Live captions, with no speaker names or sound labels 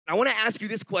I want to ask you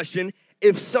this question.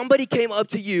 If somebody came up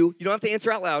to you, you don't have to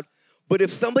answer out loud, but if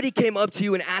somebody came up to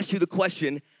you and asked you the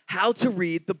question, how to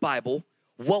read the Bible,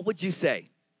 what would you say?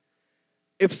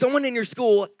 If someone in your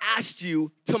school asked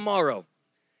you tomorrow,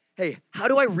 hey, how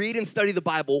do I read and study the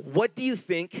Bible, what do you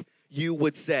think you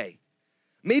would say?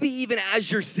 Maybe even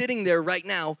as you're sitting there right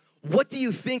now, what do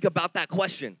you think about that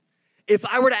question? If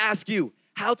I were to ask you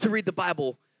how to read the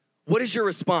Bible, what is your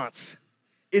response?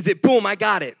 Is it, boom, I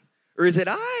got it? Or is it,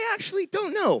 I actually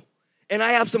don't know, and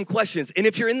I have some questions? And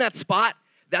if you're in that spot,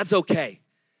 that's okay.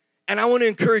 And I want to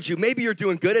encourage you. Maybe you're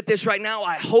doing good at this right now.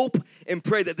 I hope and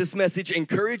pray that this message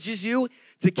encourages you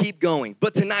to keep going.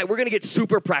 But tonight, we're going to get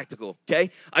super practical,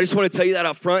 okay? I just want to tell you that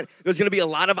up front. There's going to be a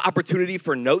lot of opportunity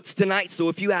for notes tonight. So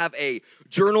if you have a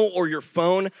journal or your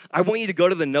phone, I want you to go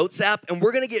to the Notes app, and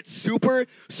we're going to get super,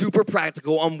 super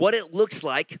practical on what it looks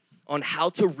like on how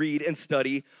to read and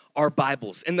study our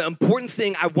Bibles. And the important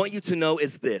thing I want you to know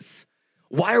is this.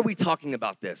 Why are we talking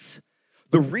about this?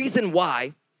 The reason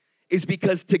why is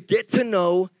because to get to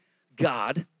know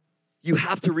God, you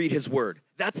have to read his word.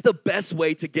 That's the best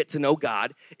way to get to know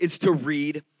God, is to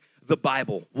read the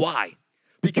Bible. Why?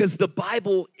 Because the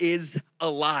Bible is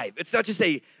alive. It's not just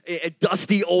a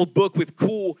dusty old book with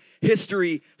cool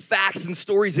history, facts, and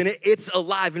stories in it. It's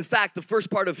alive. In fact, the first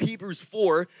part of Hebrews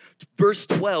 4, verse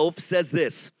 12 says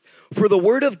this, for the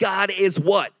word of God is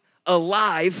what?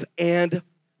 Alive and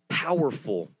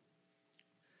powerful.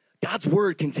 God's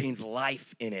word contains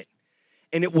life in it,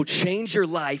 and it will change your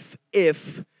life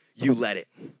if you let it.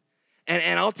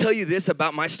 And I'll tell you this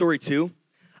about my story too.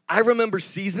 I remember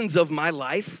seasons of my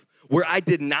life where I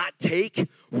did not take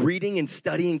reading and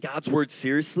studying God's word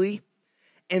seriously.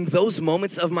 And those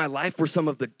moments of my life were some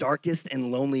of the darkest and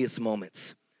loneliest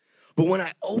moments. But when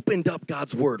I opened up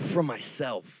God's word for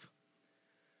myself,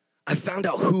 I found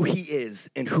out who he is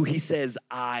and who he says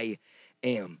I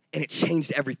am. And it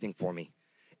changed everything for me.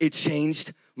 It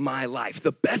changed my life.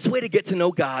 The best way to get to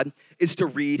know God is to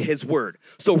read his word.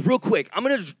 So real quick, I'm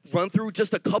going to run through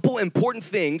just a couple important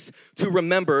things to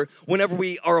remember whenever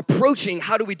we are approaching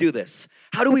how do we do this?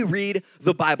 How do we read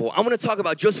the Bible? I'm going to talk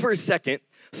about, just for a second,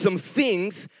 some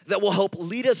things that will help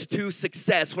lead us to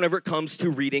success whenever it comes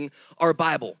to reading our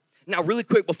Bible. Now, really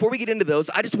quick, before we get into those,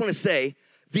 I just want to say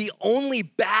the only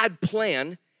bad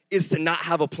plan is to not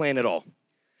have a plan at all.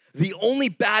 The only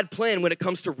bad plan when it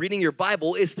comes to reading your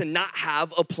Bible is to not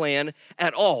have a plan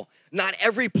at all. Not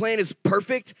every plan is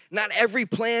perfect. Not every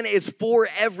plan is for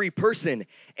every person,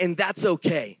 and that's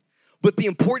okay. But the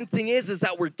important thing is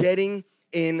that we're getting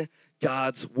in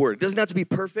God's word. It doesn't have to be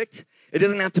perfect. It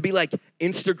doesn't have to be like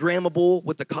Instagrammable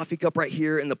with the coffee cup right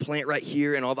here and the plant right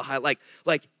here and all the highlight.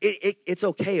 It's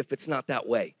okay if it's not that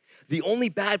way. The only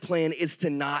bad plan is to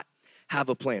not have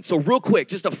a plan. So real quick,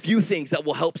 just a few things that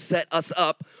will help set us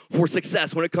up for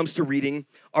success when it comes to reading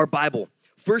our Bible.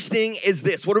 First thing is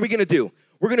this. What are we going to do?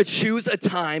 We're going to choose a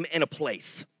time and a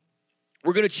place.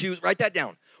 We're going to choose, write that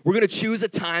down. We're going to choose a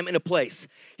time and a place.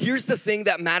 Here's the thing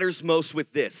that matters most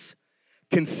with this.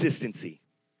 Consistency.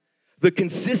 The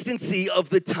consistency of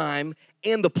the time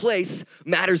and the place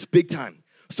matters big time.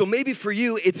 So maybe for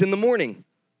you, it's in the morning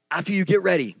after you get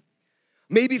ready.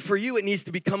 Maybe for you, it needs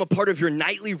to become a part of your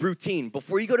nightly routine.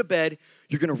 Before you go to bed,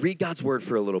 you're going to read God's word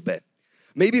for a little bit.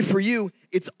 Maybe for you,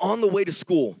 it's on the way to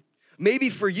school. Maybe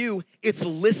for you, it's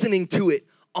listening to it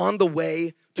on the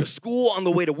way to school, on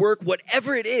the way to work.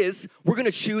 Whatever it is, we're going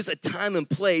to choose a time and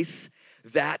place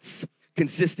that's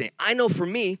consistent. I know for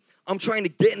me, I'm trying to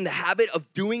get in the habit of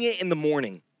doing it in the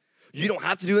morning. You don't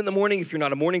have to do it in the morning if you're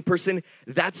not a morning person.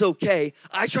 That's okay.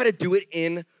 I try to do it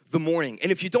in the morning.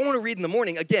 And if you don't want to read in the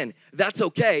morning, again, that's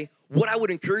okay. What I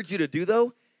would encourage you to do,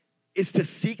 though, is to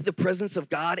seek the presence of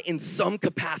God in some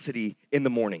capacity in the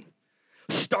morning.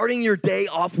 Starting your day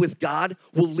off with God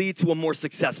will lead to a more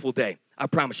successful day. I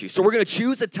promise you. So we're going to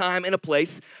choose a time and a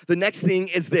place. The next thing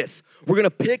is this. We're going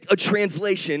to pick a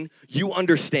translation you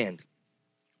understand.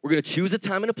 We're going to choose a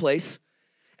time and a place,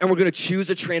 and we're going to choose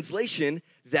a translation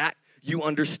that you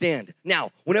understand. Now,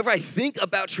 whenever I think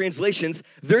about translations,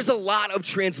 there's a lot of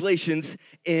translations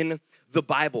in the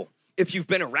Bible. If you've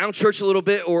been around church a little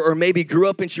bit or maybe grew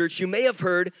up in church, you may have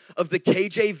heard of the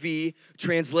KJV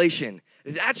translation.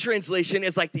 That translation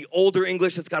is like the older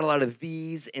English. It's got a lot of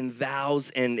these and thous,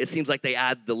 and it seems like they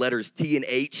add the letters T and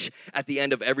H at the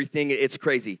end of everything. It's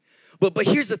crazy. But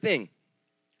here's the thing.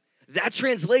 That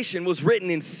translation was written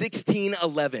in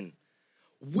 1611.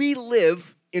 We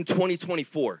live in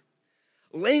 2024.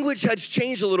 Language has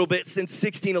changed a little bit since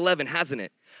 1611, hasn't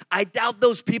it? I doubt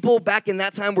those people back in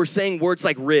that time were saying words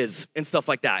like Riz and stuff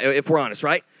like that, if we're honest,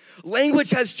 right?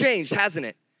 Language has changed, hasn't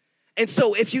it? And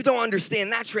so if you don't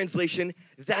understand that translation,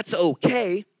 that's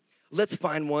okay. let's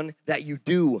find one that you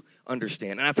do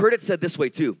understand. And I've heard it said this way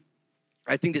too.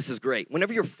 I think this is great.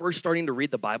 Whenever you're first starting to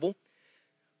read the Bible,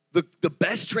 the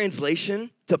best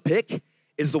translation to pick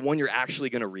is the one you're actually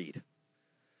going to read.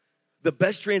 The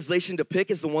best translation to pick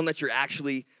is the one that you're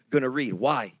actually going to read.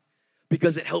 Why?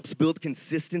 Because it helps build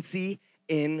consistency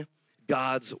in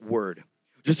God's word.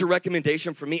 Just a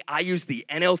recommendation for me, I use the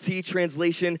NLT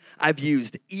translation. I've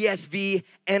used ESV,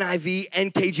 NIV,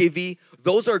 and KJV.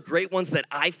 Those are great ones that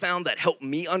I found that help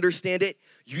me understand it.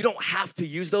 You don't have to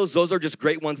use those. Those are just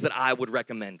great ones that I would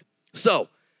recommend. So,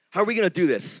 how are we going to do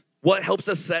this? What helps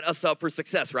us set us up for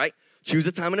success, right? Choose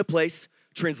a time and a place,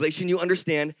 translation you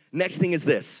understand. Next thing is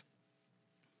this.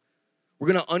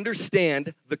 We're going to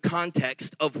understand the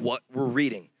context of what we're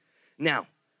reading. Now,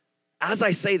 as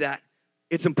I say that,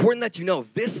 it's important that you know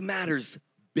this matters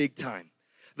big time.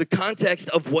 The context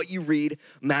of what you read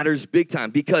matters big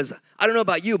time because I don't know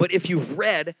about you, but if you've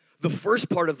read the first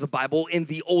part of the Bible in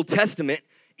the Old Testament,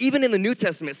 even in the New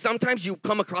Testament, sometimes you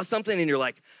come across something and you're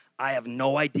like, I have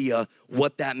no idea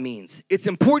what that means. It's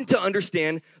important to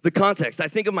understand the context. I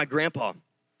think of my grandpa.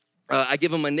 I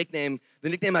give him a nickname. The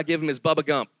nickname I give him is Bubba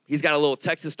Gump. He's got a little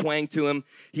Texas twang to him.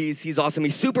 He's awesome.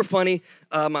 He's super funny.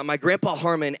 My grandpa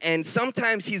Harmon, and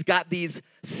sometimes he's got these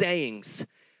sayings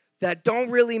that don't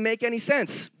really make any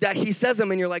sense. That he says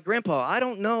them, and you're like, Grandpa, I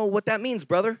don't know what that means,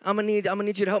 brother. I'm gonna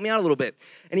need you to help me out a little bit.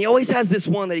 And he always has this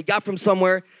one that he got from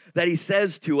somewhere that he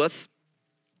says to us,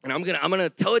 and I'm gonna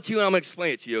tell it to you, and I'm gonna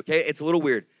explain it to you. Okay? It's a little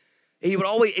weird.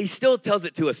 He still tells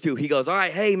it to us too. He goes, all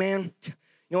right, hey man, you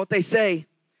know what they say.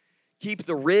 Keep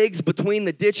the rigs between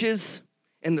the ditches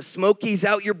and the smokies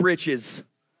out your britches.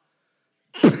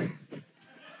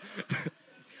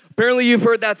 Apparently you've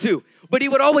heard that too. But he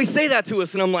would always say that to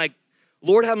us, and I'm like,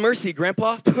 Lord have mercy,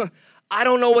 Grandpa. I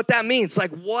don't know what that means.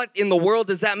 Like, what in the world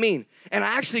does that mean? And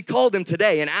I actually called him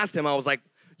today and asked him, I was like,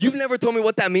 you've never told me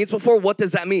what that means before. What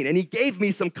does that mean? And he gave me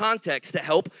some context to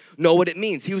help know what it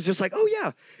means. He was just like, oh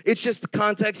yeah, it's just the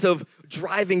context of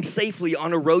driving safely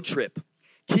on a road trip.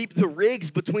 Keep the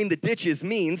rigs between the ditches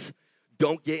means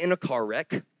don't get in a car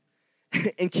wreck.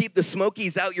 And keep the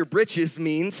smokies out your britches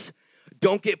means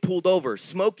don't get pulled over.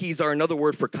 Smokies are another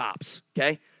word for cops,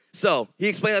 okay? So he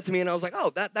explained that to me, and I was like,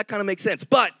 oh, that kind of makes sense.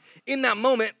 But in that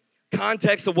moment,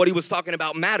 context of what he was talking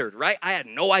about mattered, right? I had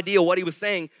no idea what he was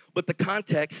saying, but the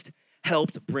context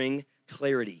helped bring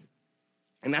clarity.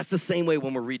 And that's the same way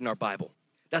when we're reading our Bible.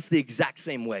 That's the exact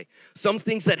same way. Some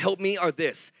things that help me are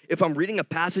this. If I'm reading a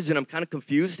passage and I'm kind of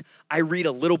confused, I read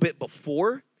a little bit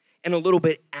before and a little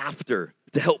bit after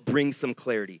to help bring some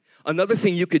clarity. Another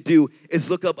thing you could do is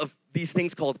look up these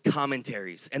things called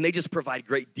commentaries, and they just provide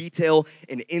great detail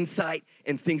and insight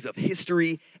and things of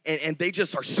history, and they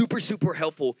just are super, super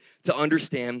helpful to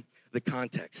understand the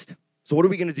context. So what are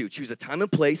we gonna do? Choose a time and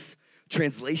place,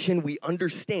 translation we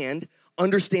understand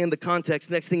the context.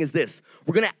 Next thing is this.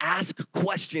 We're gonna ask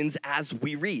questions as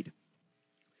we read.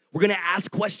 We're gonna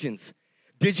ask questions.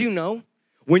 Did you know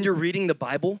when you're reading the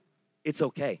Bible, it's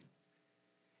okay?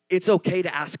 It's okay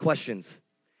to ask questions.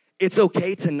 It's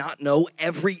okay to not know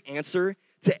every answer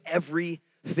to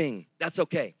everything. That's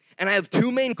okay. And I have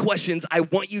two main questions I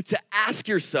want you to ask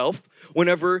yourself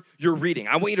whenever you're reading.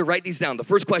 I want you to write these down. The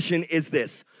first question is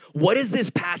this. What is this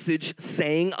passage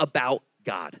saying about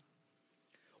God?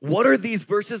 What are these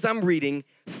verses I'm reading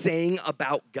saying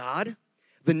about God?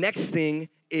 The next thing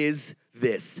is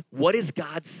this. What is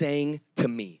God saying to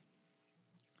me?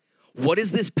 What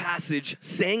is this passage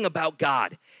saying about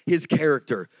God, his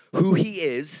character, who he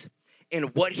is,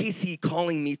 and what is he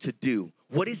calling me to do?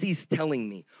 What is he telling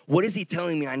me? What is he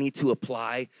telling me I need to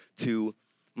apply to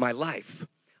my life?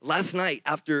 Last night,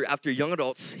 after young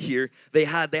adults here, they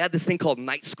had this thing called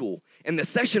night school. And the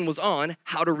session was on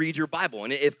how to read your Bible,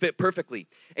 and it fit perfectly.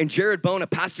 And Jared Bone, a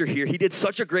pastor here, he did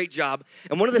such a great job.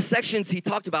 And one of the sections he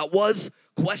talked about was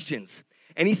questions.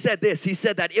 And he said this, he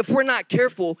said that if we're not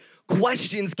careful,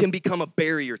 questions can become a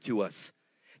barrier to us.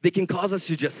 They can cause us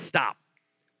to just stop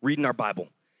reading our Bible.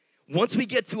 Once we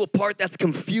get to a part that's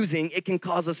confusing, it can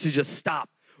cause us to just stop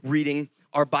reading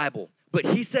our Bible. But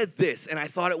he said this, and I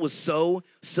thought it was so,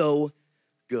 so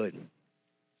good.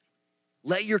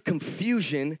 Let your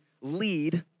confusion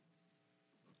lead,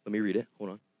 let me read it,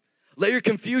 hold on. Let your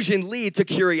confusion lead to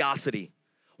curiosity.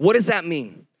 What does that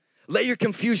mean? Let your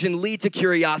confusion lead to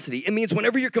curiosity. It means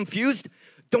whenever you're confused,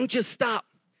 don't just stop.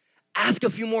 Ask a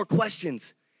few more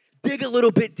questions. Dig a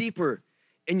little bit deeper,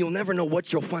 and you'll never know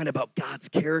what you'll find about God's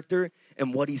character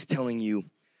and what he's telling you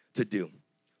to do.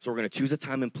 So we're gonna choose a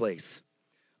time and place,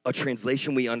 a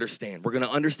translation we understand. We're gonna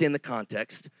understand the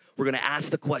context. We're gonna ask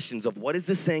the questions of what is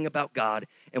this saying about God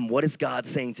and what is God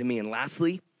saying to me? And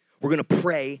lastly, we're gonna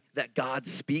pray that God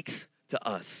speaks to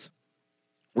us.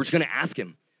 We're just gonna ask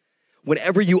him.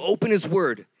 Whenever you open his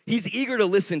word, he's eager to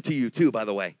listen to you too, by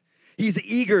the way. He's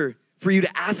eager for you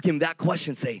to ask him that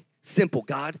question. Say, simple,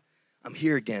 God, I'm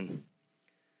here again.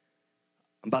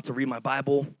 I'm about to read my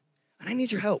Bible, and I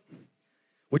need your help.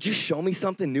 Would you show me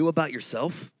something new about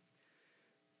yourself?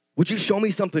 Would you show me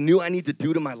something new I need to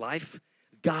do to my life?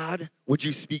 God, would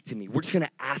you speak to me? We're just gonna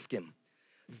ask him.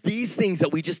 These things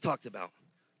that we just talked about,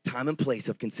 time and place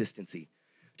of consistency,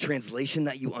 translation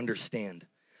that you understand,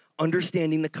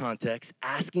 understanding the context,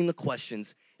 asking the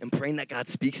questions, and praying that God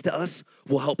speaks to us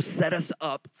will help set us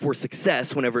up for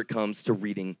success whenever it comes to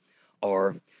reading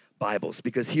our Bibles.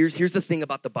 Because here's the thing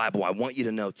about the Bible I want you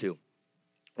to know too.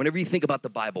 Whenever you think about the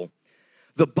Bible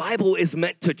is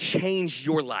meant to change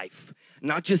your life,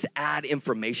 not just add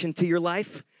information to your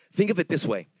life. Think of it this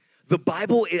way. The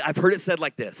Bible, I've heard it said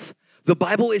like this. The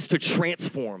Bible is to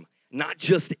transform, not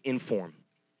just inform.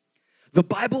 The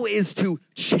Bible is to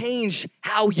change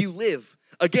how you live.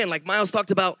 Again, like Miles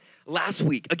talked about last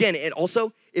week. Again, and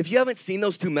also, if you haven't seen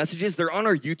those two messages, they're on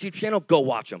our YouTube channel. Go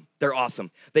watch them. They're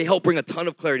awesome. They help bring a ton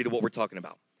of clarity to what we're talking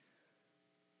about.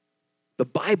 The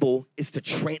Bible is to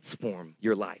transform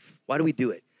your life. Why do we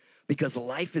do it? Because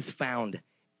life is found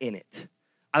in it.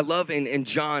 I love in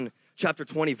John chapter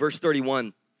 20, verse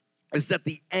 31, it's at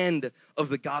the end of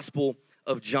the Gospel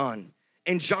of John.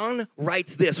 And John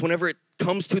writes this whenever it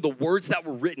comes to the words that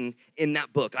were written in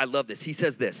that book. I love this. He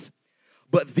says this,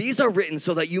 but these are written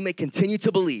so that you may continue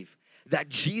to believe that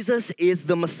Jesus is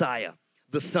the Messiah,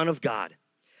 the Son of God,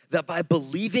 that by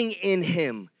believing in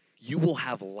him, you will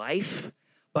have life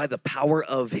by the power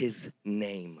of his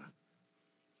name.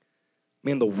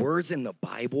 Man, the words in the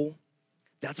Bible,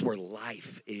 that's where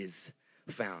life is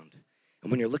found.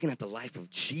 And when you're looking at the life of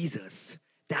Jesus,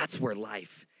 that's where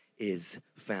life is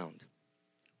found.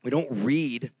 We don't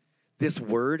read this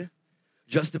word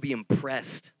just to be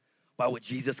impressed by what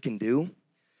Jesus can do,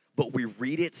 but we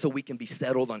read it so we can be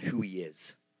settled on who he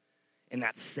is, and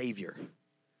that's Savior.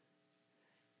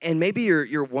 And maybe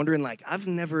you're wondering, like, I've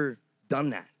never done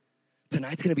that.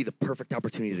 Tonight's gonna be the perfect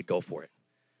opportunity to go for it,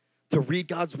 to read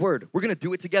God's word. We're gonna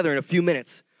do it together in a few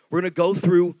minutes. We're gonna go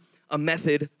through a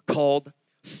method called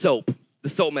SOAP, the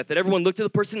SOAP method. Everyone look to the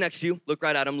person next to you, look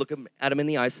right at him, look at him in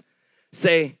the eyes.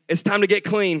 Say, it's time to get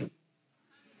clean.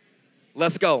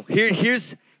 Let's go.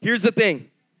 Here's the thing.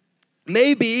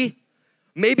 Maybe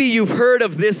you've heard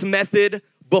of this method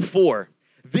before.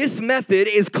 This method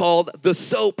is called the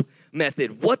SOAP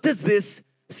method. What does this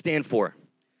stand for?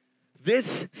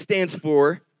 This stands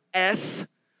for S,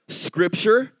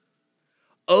 scripture.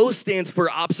 O stands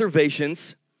for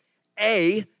observations.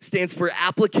 A stands for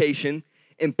application.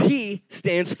 And P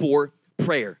stands for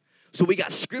prayer. So we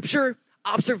got scripture,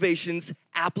 observations,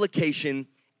 application,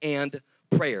 and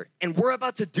prayer. And we're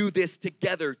about to do this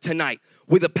together tonight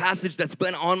with a passage that's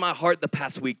been on my heart the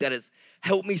past week that has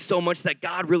helped me so much, that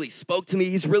God really spoke to me.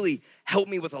 He's really helped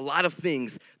me with a lot of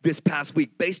things this past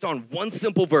week based on one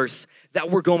simple verse that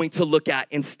we're going to look at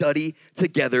and study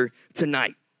together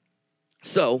tonight.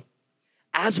 So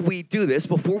as we do this,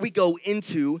 before we go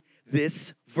into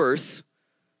this verse,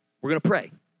 we're going to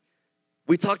pray.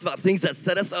 We talked about things that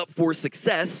set us up for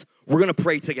success. We're gonna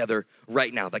pray together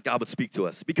right now that God would speak to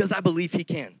us because I believe he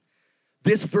can.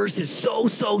 This verse is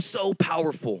so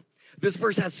powerful. This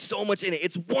verse has so much in it.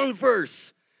 It's one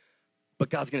verse, but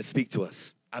God's gonna speak to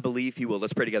us. I believe he will.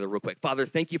 Let's pray together real quick. Father,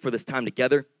 thank you for this time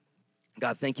together.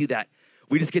 God, thank you that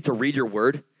we just get to read your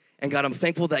word. And God, I'm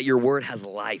thankful that your word has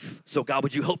life. So God,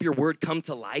 would you help your word come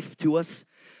to life to us?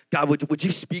 God, would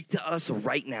you speak to us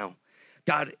right now?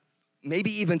 God,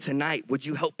 maybe even tonight, would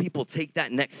you help people take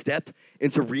that next step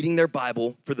into reading their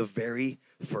Bible for the very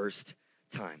first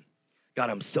time? God,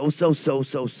 I'm so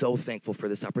thankful for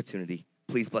this opportunity.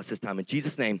 Please bless this time. In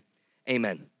Jesus' name,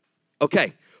 amen.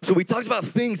 Okay, so we talked about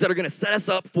things that are gonna set us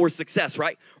up for success,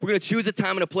 right? We're gonna choose a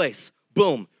time and a place.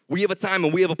 Boom, we have a time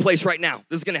and we have a place right now.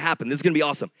 This is gonna happen. This is gonna be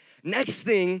awesome. Next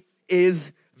thing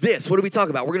is this. What do we talk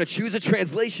about? We're gonna choose a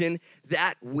translation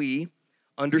that we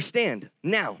understand.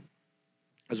 Now,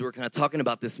 as we were kind of talking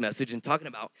about this message and talking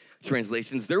about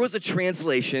translations, there was a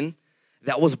translation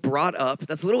that was brought up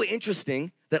that's a little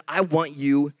interesting that I want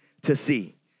you to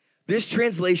see. This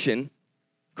translation,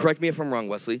 correct me if I'm wrong,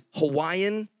 Wesley,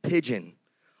 Hawaiian Pidgin.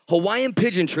 Hawaiian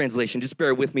Pidgin translation. Just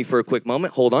bear with me for a quick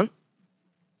moment. Hold on.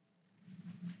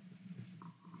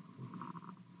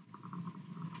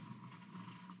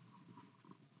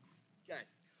 Okay.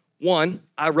 One,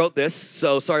 I wrote this,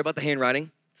 so sorry about the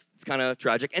handwriting. It's kind of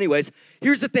tragic. Anyways,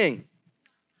 here's the thing.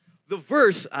 The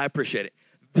verse, I appreciate it.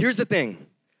 Here's the thing.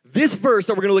 This verse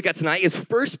that we're going to look at tonight is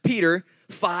 1 Peter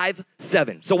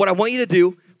 5:7. So what I want you to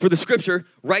do for the scripture,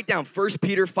 write down 1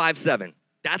 Peter 5:7.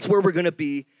 That's where we're gonna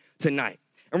be tonight.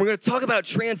 And we're gonna talk about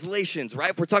translations,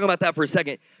 right? If we're talking about that for a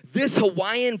second, this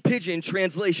Hawaiian pidgin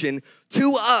translation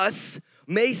to us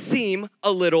may seem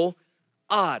a little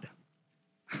odd.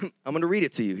 I'm gonna read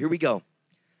it to you. Here we go.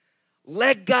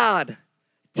 Let God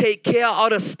take care of all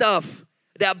the stuff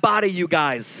that bother you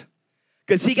guys,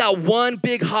 because he got one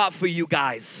big heart for you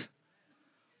guys.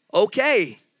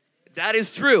 Okay, that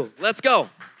is true. Let's go.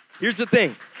 Here's the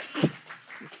thing.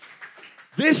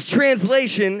 This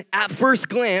translation, at first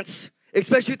glance,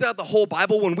 especially throughout the whole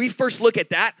Bible, when we first look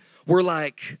at that, we're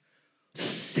like,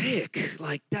 sick,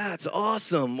 like that's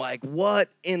awesome, like what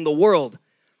in the world?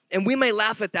 And we may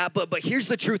laugh at that, but here's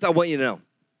the truth I want you to know.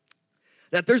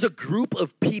 That there's a group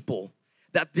of people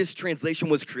that this translation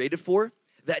was created for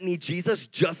that need Jesus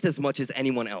just as much as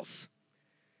anyone else.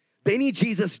 They need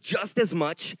Jesus just as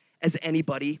much as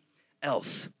anybody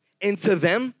else. And to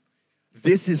them,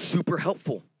 this is super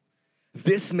helpful.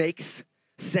 This makes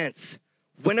sense.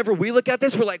 Whenever we look at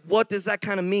this, we're like, what does that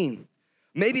kind of mean?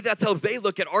 Maybe that's how they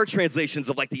look at our translations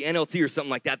of like the NLT or something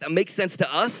like that. That makes sense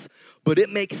to us, but it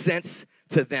makes sense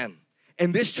to them.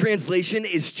 And this translation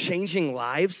is changing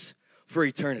lives for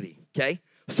eternity, okay?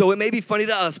 So it may be funny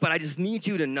to us, but I just need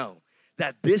you to know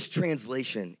that this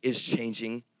translation is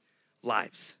changing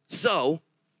lives. So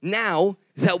now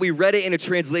that we read it in a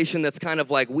translation that's kind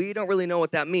of like, we don't really know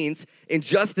what that means, in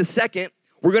just a second,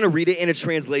 we're gonna read it in a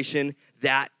translation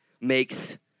that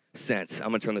makes sense. I'm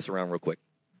gonna turn this around real quick.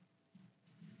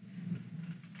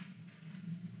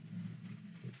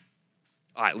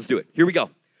 All right, let's do it. Here we go.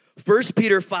 1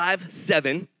 Peter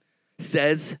 5:7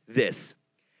 says this.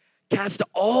 Cast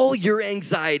all your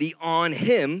anxiety on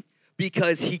him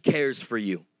because he cares for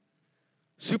you.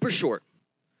 Super short,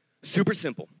 super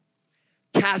simple.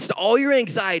 Cast all your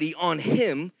anxiety on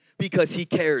him because he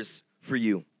cares for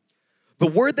you. The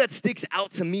word that sticks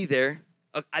out to me there,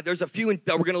 there's a few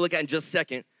that we're gonna look at in just a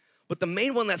second, but the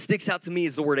main one that sticks out to me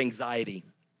is the word anxiety.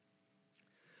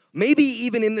 Maybe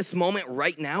even in this moment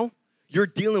right now, you're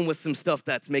dealing with some stuff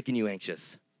that's making you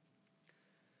anxious.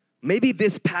 Maybe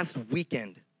this past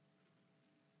weekend,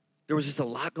 there was just a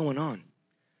lot going on.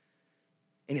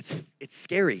 And it's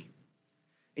scary.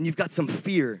 And you've got some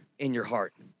fear in your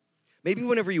heart. Maybe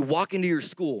whenever you walk into your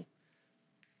school,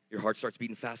 your heart starts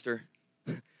beating faster.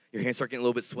 Your hands start getting a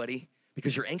little bit sweaty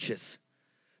because you're anxious.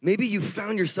 Maybe you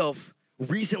found yourself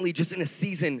recently just in a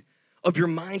season of your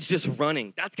mind's just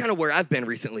running. That's kind of where I've been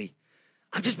recently.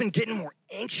 I've just been getting more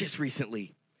anxious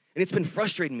recently, and it's been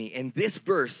frustrating me, and this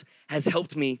verse has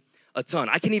helped me a ton.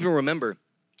 I can even remember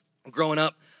growing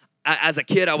up, as a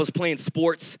kid, I was playing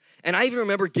sports, and I even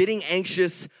remember getting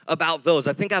anxious about those.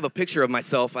 I think I have a picture of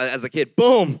myself as a kid.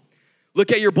 Boom!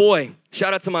 Look at your boy.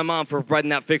 Shout out to my mom for providing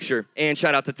that picture, and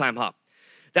shout out to Time Hop.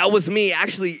 That was me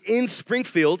actually in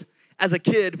Springfield. As a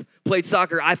kid, played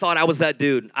soccer. I thought I was that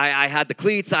dude. I had the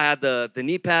cleats, I had the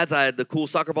knee pads, I had the cool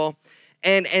soccer ball,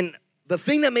 and the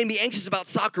thing that made me anxious about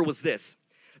soccer was this,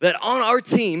 that on our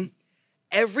team,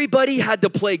 everybody had to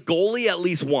play goalie at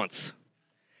least once.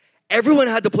 Everyone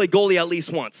had to play goalie at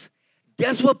least once.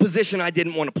 Guess what position I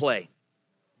didn't want to play?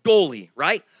 Goalie,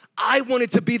 right? I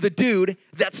wanted to be the dude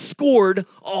that scored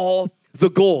all the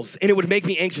goals. And it would make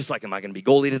me anxious, like, am I going to be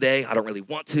goalie today? I don't really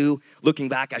want to. Looking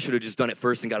back, I should have just done it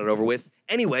first and got it over with.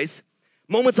 Anyways,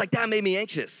 moments like that made me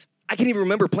anxious. I can even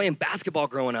remember playing basketball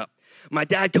growing up. My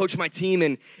dad coached my team,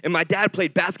 and my dad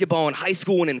played basketball in high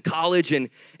school and in college. And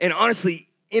honestly,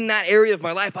 in that area of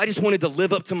my life, I just wanted to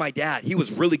live up to my dad. He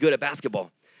was really good at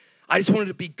basketball. I just wanted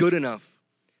to be good enough.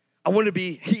 I wanted to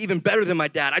be even better than my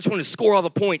dad. I just wanted to score all the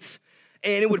points.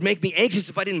 And it would make me anxious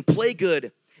if I didn't play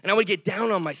good. And I would get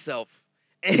down on myself.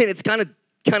 And it's kind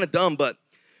of dumb, but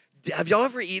have y'all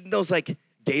ever eaten those like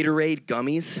Gatorade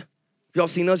gummies? Have y'all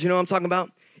seen those? You know what I'm talking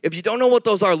about? If you don't know what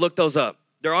those are, look those up.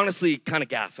 They're honestly kind of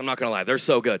gas. I'm not gonna lie. They're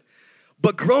so good.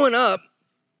 But growing up,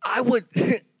 I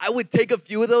would take a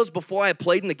few of those before I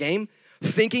played in the game,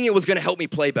 thinking it was gonna help me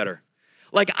play better.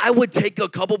 Like I would take a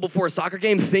couple before a soccer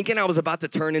game thinking I was about to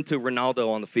turn into Ronaldo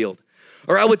on the field.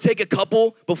 Or I would take a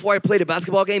couple before I played a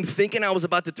basketball game thinking I was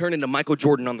about to turn into Michael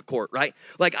Jordan on the court, right?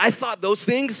 Like I thought those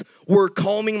things were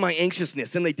calming my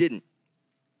anxiousness, and they didn't.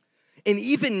 And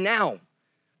even now,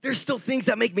 there's still things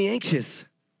that make me anxious.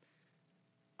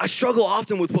 I struggle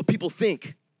often with what people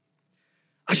think.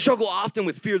 I struggle often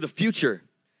with fear of the future.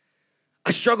 I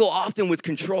struggle often with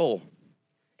control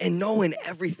and knowing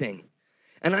everything.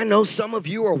 And I know some of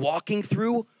you are walking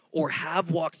through or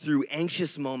have walked through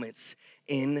anxious moments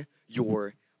in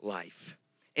your life.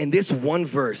 And this one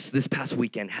verse this past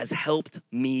weekend has helped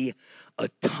me a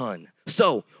ton.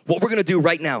 So what we're gonna do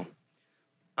right now,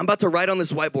 I'm about to write on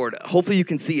this whiteboard. Hopefully you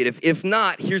can see it. If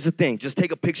not, here's the thing. Just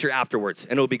take a picture afterwards,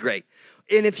 and it'll be great.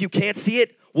 And if you can't see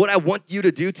it, what I want you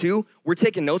to do too, we're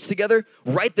taking notes together.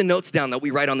 Write the notes down that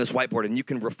we write on this whiteboard, and you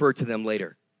can refer to them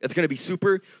later. It's going to be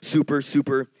super, super,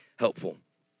 super helpful.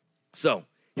 So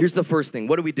here's the first thing.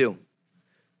 What do?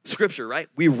 Scripture, right?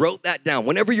 We wrote that down.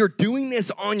 Whenever you're doing this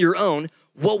on your own,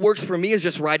 what works for me is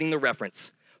just writing the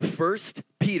reference. 1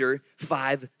 Peter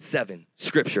 5:7,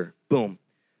 Scripture. Boom,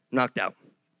 knocked out.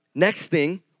 Next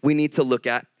thing we need to look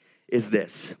at is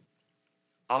this,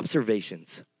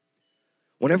 observations.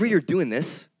 Whenever you're doing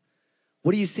this,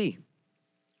 what do you see?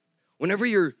 Whenever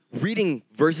you're reading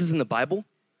verses in the Bible,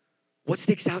 what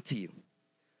sticks out to you?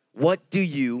 What do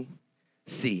you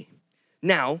see?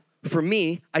 Now, for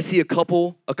me, I see a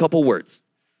couple words.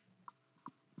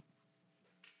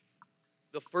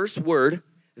 The first word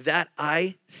that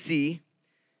I see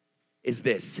is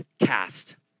this,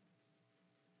 cast.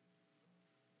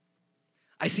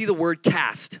 I see the word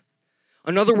cast.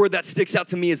 Another word that sticks out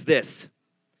to me is this,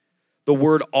 the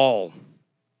word all.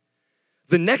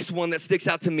 The next one that sticks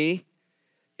out to me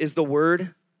is the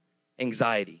word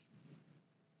anxiety.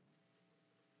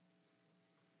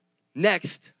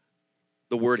 Next,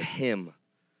 the word him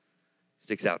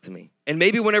sticks out to me. And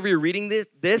maybe whenever you're reading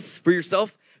this for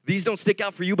yourself, these don't stick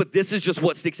out for you, but this is just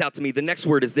what sticks out to me. The next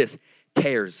word is this,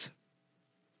 cares.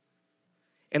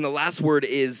 And the last word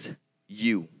is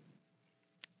you.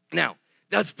 Now,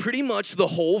 that's pretty much the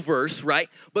whole verse, right?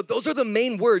 But those are the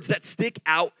main words that stick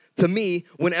out to me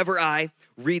whenever I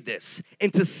read this.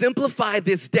 And to simplify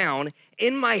this down,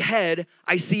 in my head,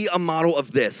 I see a model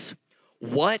of this.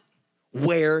 What,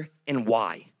 where, and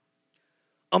why.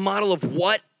 A model of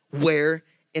what, where,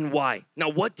 and why. Now,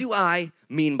 what do I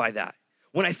mean by that?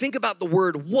 When I think about the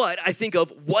word what, I think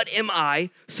of what am I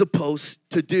supposed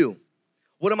to do?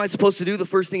 What am I supposed to do? The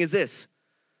first thing is this.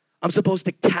 I'm supposed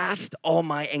to cast all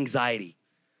my anxiety.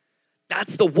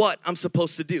 That's the what I'm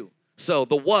supposed to do. So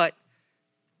the what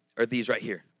are these right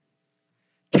here.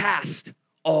 Cast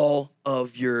all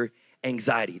of your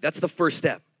anxiety. That's the first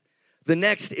step. The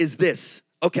next is this,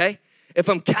 okay? If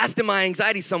I'm casting my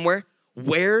anxiety somewhere,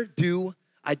 where do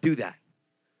I do that?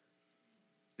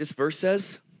 This verse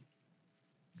says,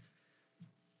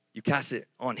 you cast it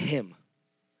on him.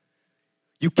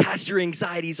 You cast your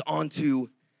anxieties onto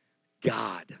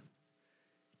God.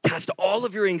 Cast all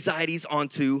of your anxieties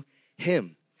onto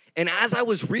him. And as I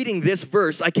was reading this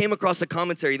verse, I came across a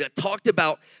commentary that talked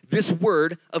about this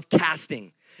word of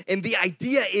casting. And the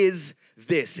idea is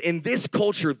this. In this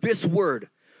culture, this word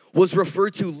was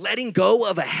referred to letting go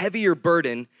of a heavier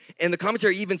burden. And the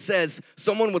commentary even says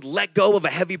someone would let go of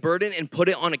a heavy burden and put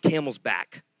it on a camel's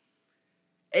back.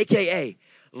 AKA,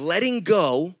 letting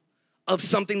go of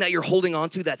something that you're holding on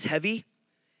to that's heavy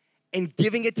and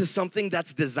giving it to something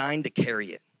that's designed to carry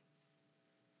it.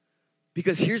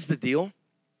 Because here's the deal.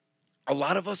 A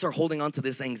lot of us are holding on to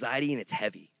this anxiety and it's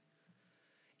heavy.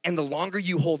 And the longer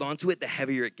you hold on to it, the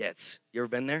heavier it gets. You ever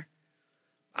been there?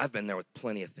 I've been there with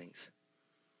plenty of things.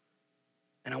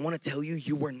 And I want to tell you,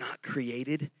 you were not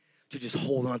created to just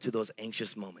hold on to those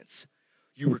anxious moments.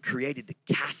 You were created to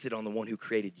cast it on the one who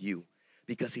created you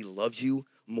because he loves you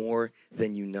more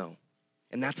than you know.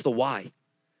 And that's the why.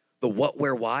 The what,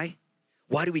 where, why.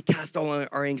 Why do we cast all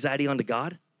our anxiety onto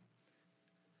God?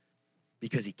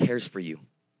 Because he cares for you.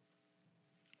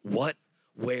 What,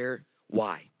 where,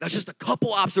 why? That's just a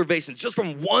couple observations, just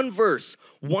from one verse,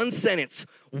 one sentence,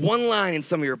 one line in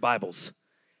some of your Bibles.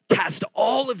 Cast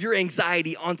all of your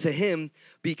anxiety onto him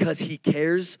because he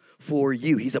cares for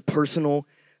you. He's a personal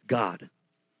God.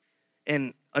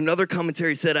 And another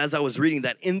commentary said, as I was reading,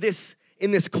 that in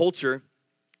this culture,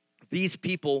 these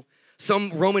people, some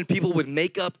Roman people would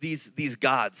make up these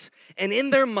gods. And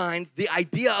in their mind, the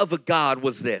idea of a god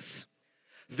was this.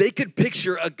 They could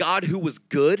picture a God who was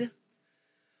good,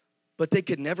 but they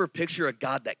could never picture a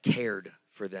God that cared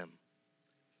for them.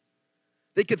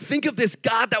 They could think of this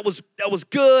God that was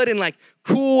good and like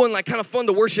cool and like kind of fun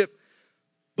to worship,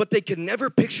 but they could never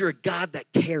picture a God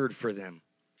that cared for them.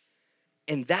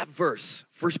 And that verse,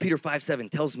 1 Peter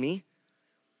 5:7, tells me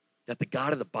that the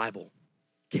God of the Bible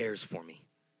cares for me.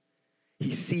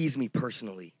 He sees me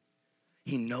personally.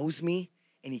 He knows me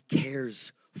and he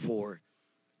cares for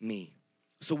me.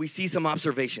 So we see some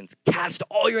observations. Cast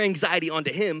all your anxiety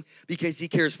onto him because he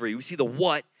cares for you. We see the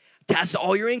what. Cast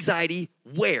all your anxiety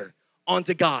where?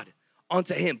 Onto God,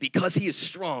 onto him, because he is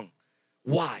strong.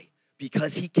 Why?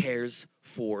 Because he cares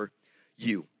for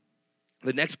you.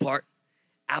 The next part,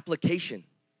 application.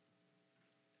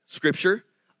 Scripture,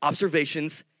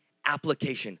 observations,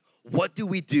 application. What do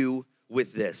we do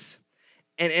with this?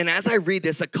 And as I read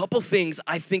this, a couple things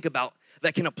I think about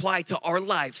that can apply to our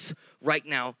lives right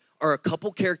now are a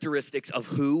couple characteristics of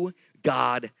who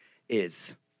God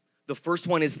is. The first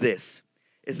one is this,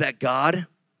 is that God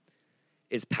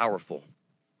is powerful.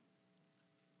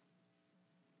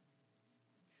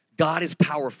 God is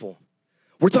powerful.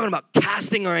 We're talking about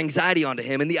casting our anxiety onto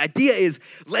him, and the idea is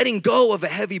letting go of a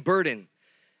heavy burden.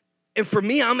 And for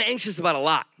me, I'm anxious about a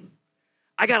lot.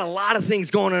 I got a lot of things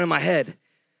going on in my head.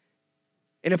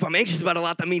 And if I'm anxious about a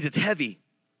lot, that means it's heavy.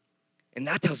 And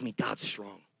that tells me God's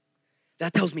strong.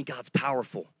 That tells me God's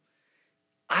powerful.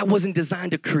 I wasn't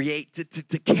designed to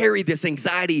to carry this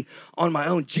anxiety on my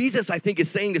own. Jesus, I think, is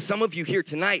saying to some of you here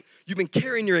tonight, you've been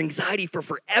carrying your anxiety for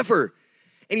forever.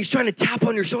 And he's trying to tap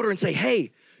on your shoulder and say,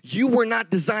 hey, you were not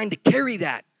designed to carry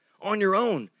that on your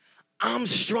own. I'm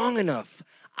strong enough.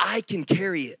 I can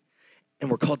carry it. And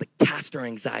we're called to cast our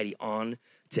anxiety on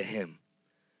to him.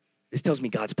 This tells me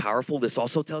God's powerful. This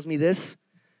also tells me this,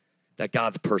 that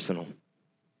God's personal.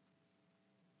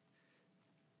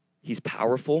 He's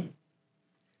powerful,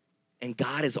 and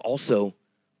God is also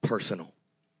personal.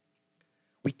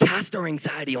 We cast our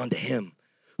anxiety onto him,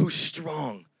 who's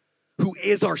strong, who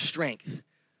is our strength,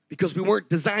 because we weren't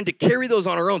designed to carry those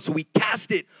on our own. So we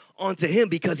cast it onto him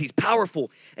because he's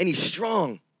powerful and he's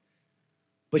strong.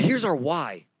 But here's our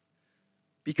why.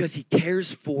 Because he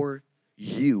cares for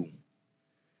you.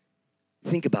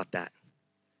 Think about that.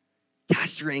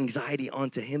 Cast your anxiety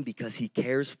onto him because he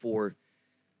cares for,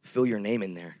 fill your name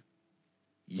in there,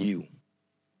 you.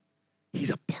 He's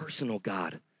a personal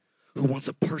God who wants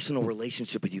a personal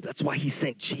relationship with you. That's why he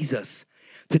sent Jesus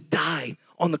to die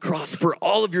on the cross for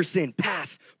all of your sin,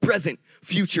 past, present,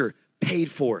 future, paid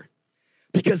for.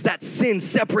 Because that sin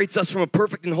separates us from a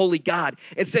perfect and holy God.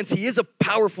 And since he is a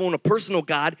powerful and a personal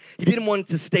God, he didn't want it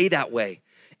to stay that way.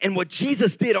 And what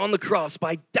Jesus did on the cross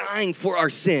by dying for our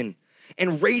sin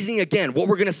and raising again, what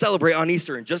we're gonna celebrate on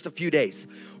Easter in just a few days,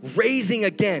 raising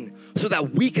again so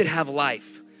that we could have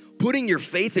life. Putting your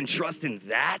faith and trust in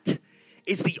that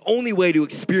is the only way to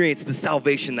experience the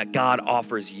salvation that God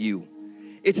offers you.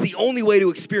 It's the only way to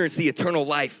experience the eternal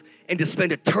life and to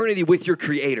spend eternity with your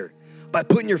Creator. By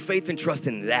putting your faith and trust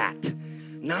in that,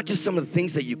 not just some of the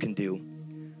things that you can do,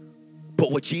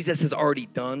 but what Jesus has already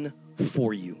done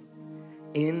for you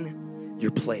in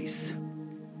your place.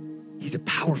 He's a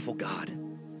powerful God.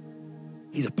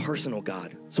 He's a personal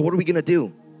God. So what are we gonna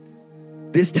do?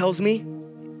 This tells me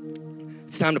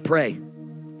it's time to pray.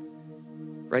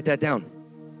 Write that down.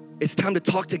 It's time to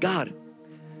talk to God.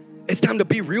 It's time to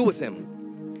be real with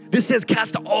him. This says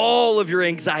cast all of your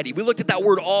anxiety. We looked at that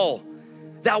word all.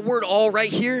 That word all right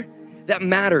here, that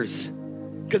matters.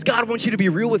 Because God wants you to be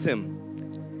real with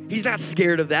him. He's not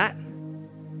scared of that.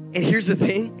 And here's the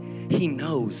thing, he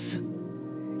knows.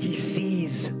 He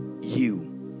sees you.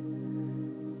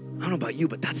 I don't know about you,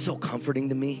 but that's so comforting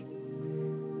to me.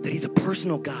 That he's a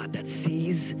personal God that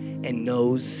sees and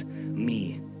knows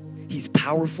me. He's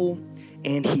powerful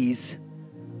and he's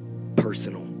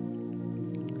personal.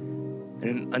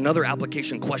 And another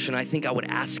application question I think I would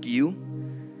ask you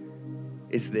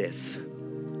is this: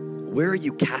 where are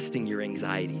you casting your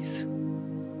anxieties?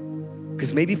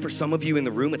 Because maybe for some of you in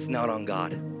the room, it's not on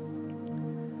God.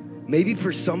 Maybe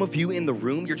for some of you in the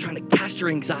room, you're trying to cast your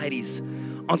anxieties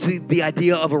onto the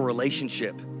idea of a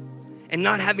relationship. And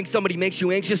not having somebody makes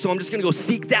you anxious, so I'm just gonna go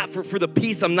seek that for the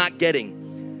peace I'm not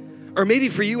getting. Or maybe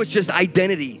for you, it's just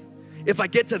identity. If I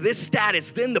get to this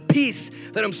status, then the peace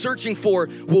that I'm searching for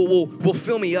will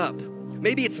fill me up.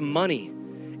 Maybe it's money.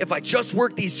 If I just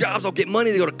work these jobs, I'll get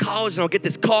money to go to college and I'll get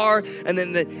this car and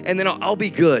then I'll be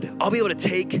good. I'll be able to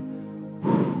take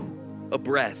a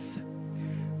breath.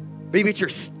 Maybe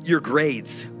it's your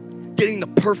grades. Getting the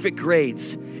perfect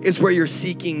grades is where you're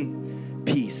seeking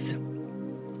peace.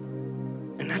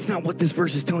 And that's not what this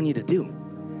verse is telling you to do.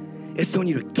 It's telling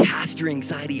you to cast your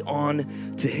anxiety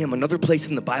on to him. Another place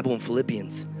in the Bible in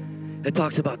Philippians that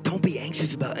talks about don't be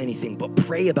anxious about anything, but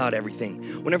pray about everything.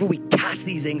 Whenever we cast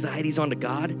these anxieties onto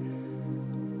God,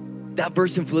 that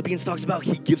verse in Philippians talks about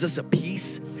he gives us a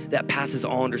peace that passes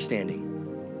all understanding.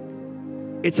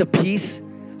 It's a peace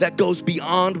that goes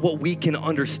beyond what we can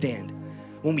understand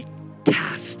when we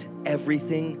cast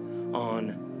everything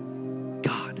on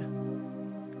God.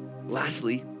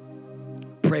 Lastly,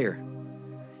 prayer.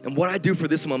 And what I do for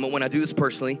this moment, when I do this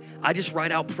personally, I just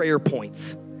write out prayer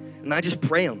points and I just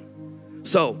pray them.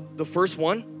 So the first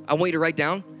one I want you to write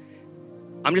down,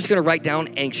 I'm just gonna write down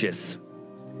anxious.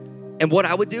 And what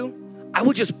I would do, I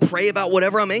would just pray about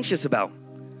whatever I'm anxious about.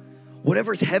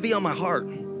 Whatever's heavy on my heart.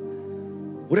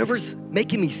 Whatever's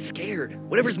making me scared.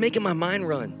 Whatever's making my mind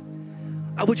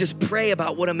run. I would just pray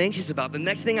about what I'm anxious about. The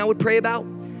next thing I would pray about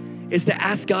is to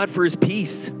ask God for his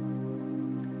peace.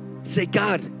 Say,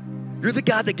 God, you're the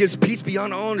God that gives peace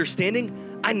beyond all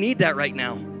understanding. I need that right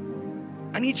now.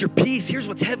 I need your peace. Here's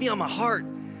what's heavy on my heart.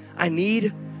 I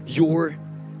need your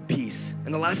peace.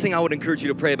 And the last thing I would encourage you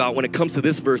to pray about when it comes to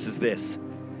this verse is this,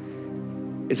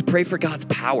 is pray for God's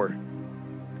power.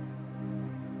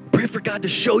 Pray for God to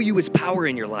show you his power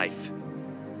in your life.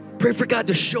 Pray for God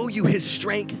to show you his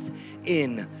strength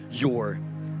in your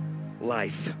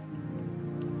life.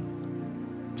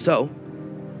 So,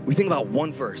 we think about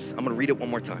one verse. I'm going to read it one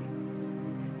more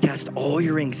time. Cast all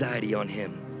your anxiety on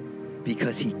him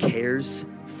because he cares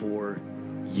for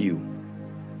you.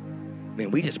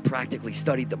 Man, we just practically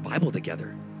studied the Bible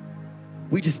together.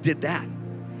 We just did that.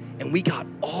 And we got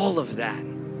all of that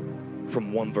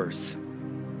from one verse.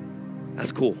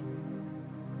 That's cool.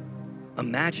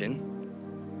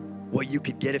 Imagine what you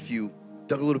could get if you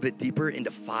dug a little bit deeper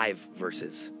into 5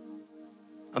 verses.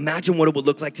 Imagine what it would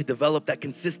look like to develop that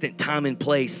consistent time and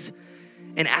place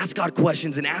and ask God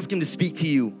questions and ask him to speak to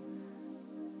you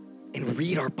and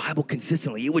read our Bible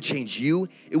consistently. It would change you.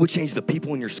 It would change the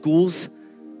people in your schools.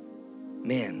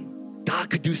 Man, God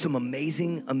could do some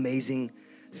amazing, amazing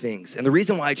things. And the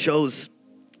reason why I chose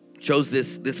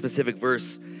this specific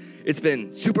verse, it's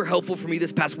been super helpful for me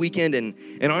this past weekend and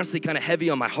honestly kind of heavy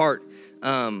on my heart.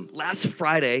 Last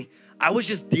Friday, I was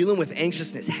just dealing with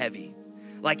anxiousness heavy.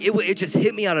 Like it just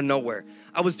hit me out of nowhere.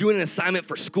 I was doing an assignment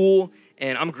for school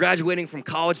and I'm graduating from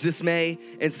college this May.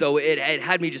 And so it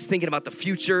had me just thinking about the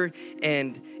future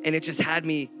and it just had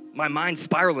my mind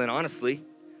spiraling, honestly.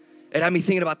 It had me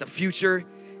thinking about the future.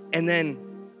 And then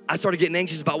I started getting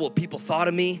anxious about what people thought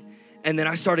of me. And then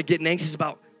I started getting anxious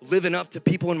about living up to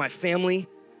people in my family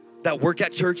that work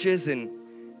at churches. And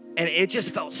it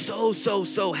just felt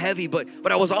so heavy.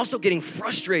 But I was also getting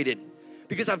frustrated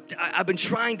because I've been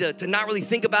trying to not really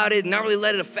think about it and not really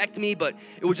let it affect me, but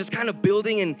it was just kind of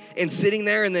building and sitting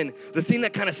there. And then the thing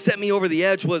that kind of set me over the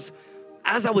edge was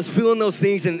as I was feeling those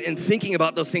things and thinking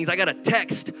about those things, I got a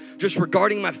text just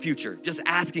regarding my future, just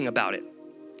asking about it.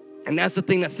 And that's the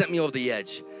thing that set me over the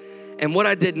edge. And what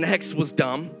I did next was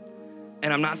dumb,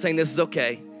 and I'm not saying this is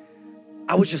okay.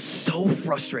 I was just so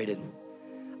frustrated.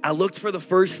 I looked for the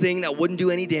first thing that wouldn't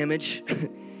do any damage,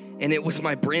 and it was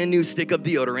my brand new stick of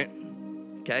deodorant.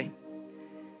 Okay?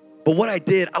 But what I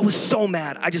did, I was so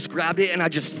mad. I just grabbed it and I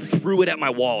just threw it at my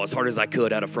wall as hard as I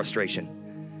could out of frustration.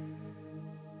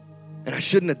 And I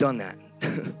shouldn't have done that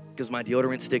because my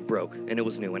deodorant stick broke and it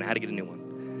was new and I had to get a new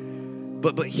one.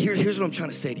 But here's what I'm trying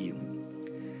to say to you.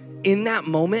 In that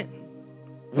moment,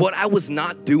 what I was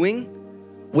not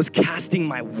doing was casting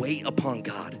my weight upon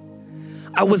God.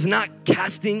 I was not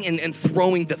casting and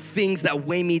throwing the things that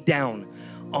weigh me down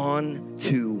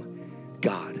onto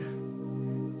God.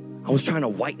 I was trying to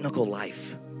white knuckle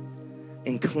life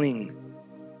and cling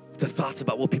to thoughts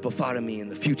about what people thought of me in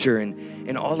the future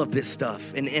and all of this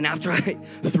stuff. And after I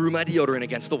threw my deodorant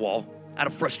against the wall out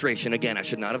of frustration, again, I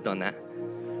should not have done that.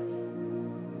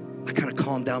 I kind of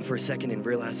calmed down for a second and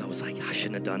realized I was like, I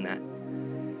shouldn't have done that.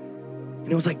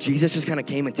 And it was like Jesus just kind of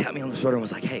came and tapped me on the shoulder and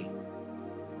was like, hey,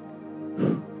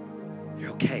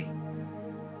 you're okay.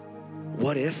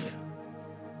 What if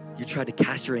you tried to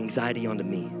cast your anxiety onto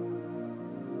me?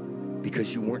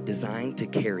 Because you weren't designed to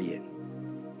carry it,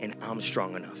 and I'm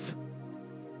strong enough.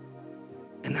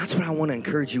 And that's what I want to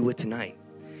encourage you with tonight,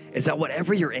 is that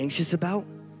whatever you're anxious about,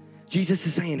 Jesus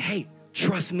is saying, hey,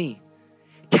 trust me.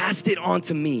 Cast it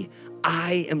onto me.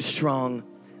 I am strong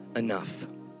enough.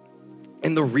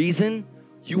 And the reason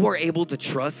you are able to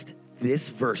trust this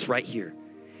verse right here,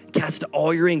 cast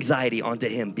all your anxiety onto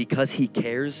him because he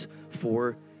cares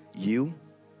for you.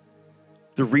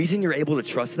 The reason you're able to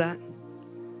trust that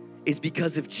is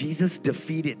because if Jesus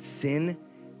defeated sin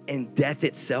and death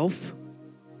itself,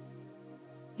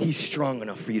 he's strong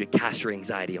enough for you to cast your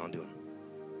anxiety onto him.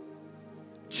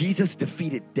 Jesus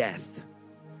defeated death.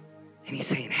 And he's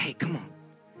saying, hey, come on.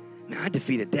 Man, I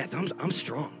defeated death. I'm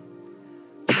strong.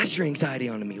 Cast your anxiety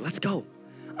onto me. Let's go.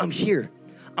 I'm here.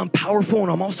 I'm powerful and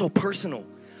I'm also personal.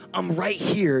 I'm right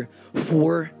here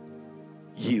for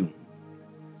you.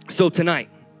 So tonight,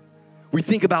 we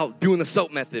think about doing the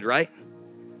soap method, right?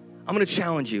 I'm gonna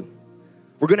challenge you.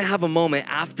 We're gonna have a moment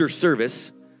after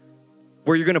service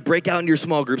where you're gonna break out into your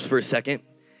small groups for a second,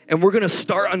 and we're gonna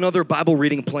start another Bible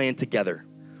reading plan together.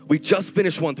 We just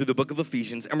finished one through the book of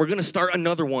Ephesians, and we're gonna start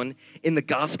another one in the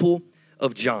Gospel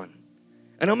of John.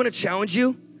 And I'm gonna challenge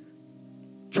you,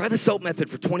 try the soap method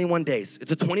for 21 days.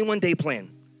 It's a 21-day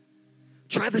plan.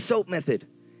 Try the soap method.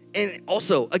 And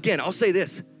also, again, I'll say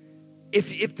this.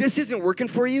 If this isn't working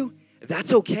for you,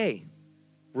 that's okay.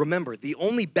 Remember, the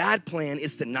only bad plan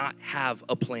is to not have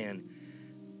a plan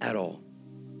at all.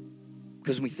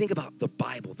 Because when we think about the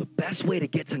Bible, the best way to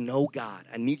get to know God,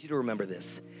 I need you to remember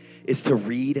this, is to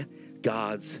read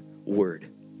God's word.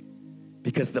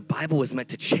 Because the Bible is meant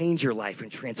to change your life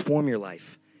and transform your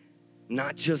life,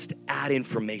 not just add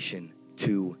information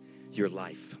to your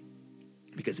life.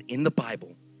 Because in the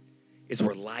Bible is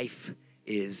where life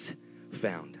is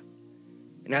found.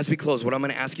 And as we close, what I'm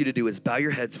going to ask you to do is bow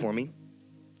your heads for me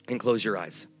and close your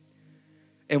eyes.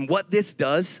 And what this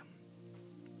does,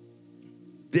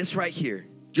 this right here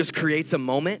just creates a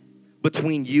moment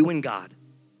between you and God.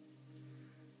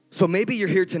 So maybe you're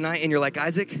here tonight and you're like,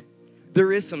 Isaac,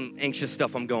 there is some anxious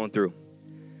stuff I'm going through.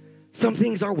 Some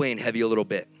things are weighing heavy a little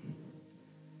bit.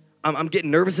 I'm getting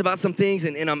nervous about some things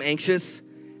and I'm anxious.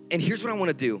 And here's what I want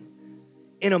to do.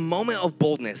 In a moment of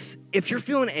boldness, if you're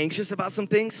feeling anxious about some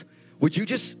things, would you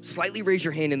just slightly raise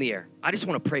your hand in the air? I just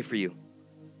want to pray for you.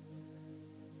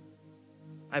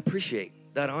 I appreciate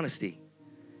that honesty.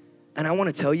 And I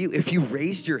want to tell you, if you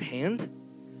raised your hand,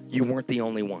 you weren't the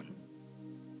only one.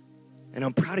 And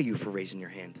I'm proud of you for raising your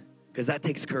hand, because that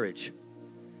takes courage.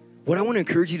 What I want to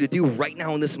encourage you to do right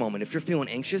now in this moment, if you're feeling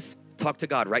anxious, talk to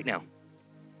God right now.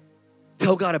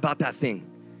 Tell God about that thing.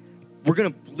 We're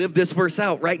going to live this verse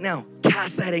out right now.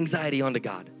 Cast that anxiety onto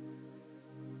God.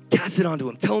 Cast it onto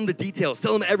him. Tell him the details.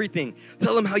 Tell him everything.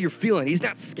 Tell him how you're feeling. He's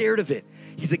not scared of it.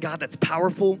 He's a God that's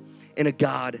powerful and a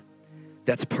God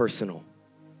that's personal.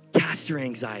 Cast your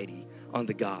anxiety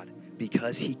onto God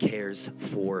because he cares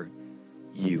for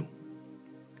you.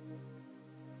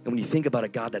 And when you think about a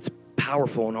God that's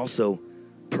powerful and also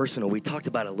personal, we talked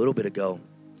about it a little bit ago,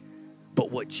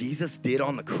 but what Jesus did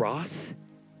on the cross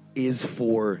is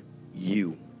for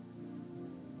you.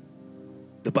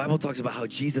 The Bible talks about how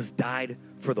Jesus died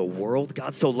for the world.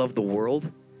 God so loved the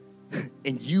world,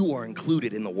 and you are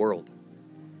included in the world.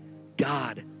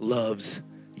 God loves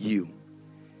you.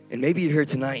 And maybe you're here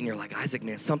tonight and you're like, Isaac,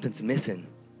 man, something's missing.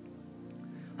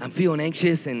 I'm feeling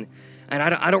anxious and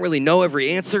I don't really know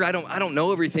every answer. I don't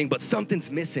know everything, but something's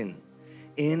missing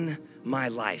in my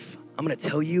life. I'm going to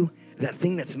tell you that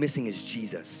thing that's missing is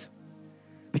Jesus.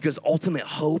 Because ultimate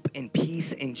hope and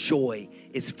peace and joy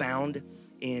is found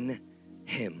in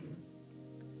him.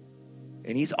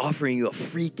 And he's offering you a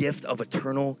free gift of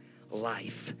eternal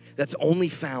life that's only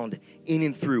found in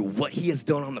and through what he has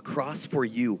done on the cross for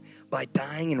you by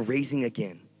dying and raising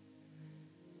again.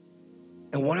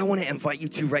 And what I want to invite you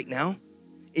to right now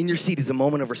in your seat is a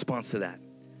moment of response to that.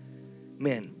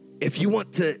 Man, if you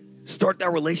want to start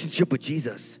that relationship with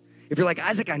Jesus, if you're like,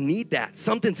 Isaac, I need that,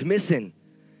 something's missing,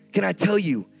 can I tell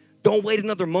you, don't wait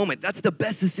another moment. That's the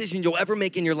best decision you'll ever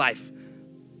make in your life.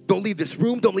 Don't leave this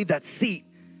room, don't leave that seat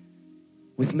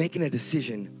with making a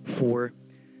decision for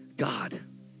God.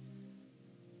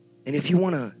 And if you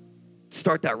want to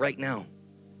start that right now,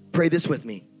 pray this with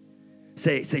me.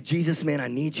 Say, Jesus, man, I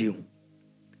need you.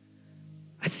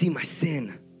 I see my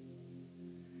sin.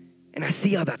 And I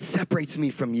see how that separates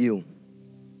me from you.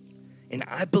 And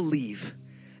I believe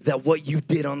that what you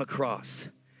did on the cross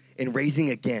and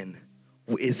raising again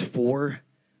is for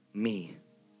me.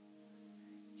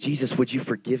 Jesus, would you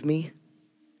forgive me?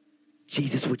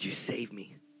 Jesus, would you save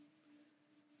me?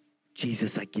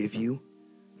 Jesus, I give you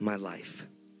my life.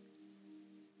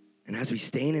 And as we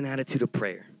stay in an attitude of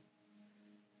prayer,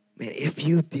 man, if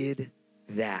you did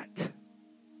that,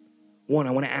 one,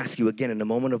 I want to ask you again in a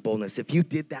moment of boldness, if you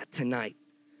did that tonight,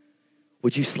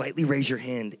 would you slightly raise your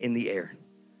hand in the air?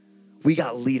 We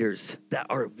got leaders that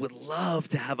would love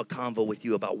to have a convo with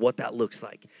you about what that looks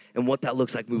like and what that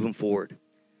looks like moving forward.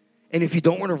 And if you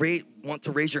don't want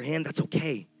to raise your hand, that's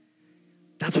okay.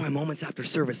 That's why moments after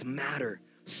service matter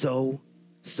so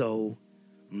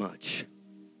much.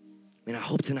 And I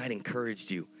hope tonight encouraged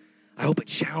you. I hope it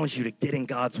challenged you to get in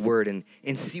God's word and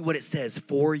see what it says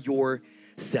for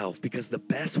yourself, because the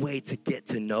best way to get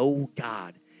to know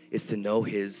God is to know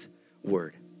his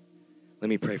word. Let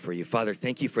me pray for you. Father,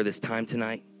 thank you for this time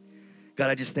tonight. God,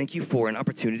 I just thank you for an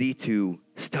opportunity to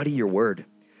study your word.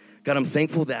 God, I'm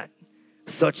thankful that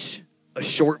such a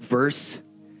short verse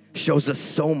shows us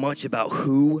so much about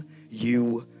who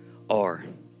you are.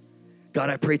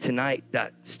 God, I pray tonight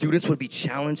that students would be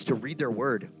challenged to read their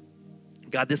word.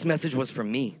 God, this message was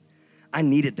from me. I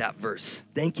needed that verse.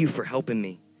 Thank you for helping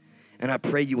me. And I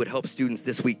pray you would help students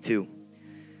this week too.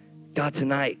 God,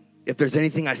 tonight, if there's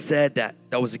anything I said that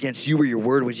was against you or your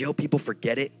word, would you help people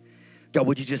forget it? God,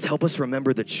 would you just help us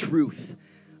remember the truth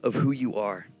of who you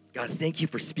are? God, thank you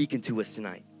for speaking to us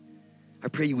tonight. I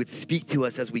pray you would speak to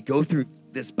us as we go through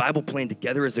this Bible plan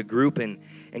together as a group. And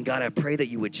God, I pray that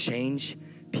you would change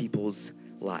people's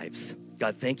lives.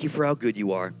 God, thank you for how good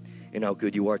you are and how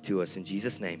good you are to us. In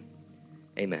Jesus' name,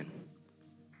 amen.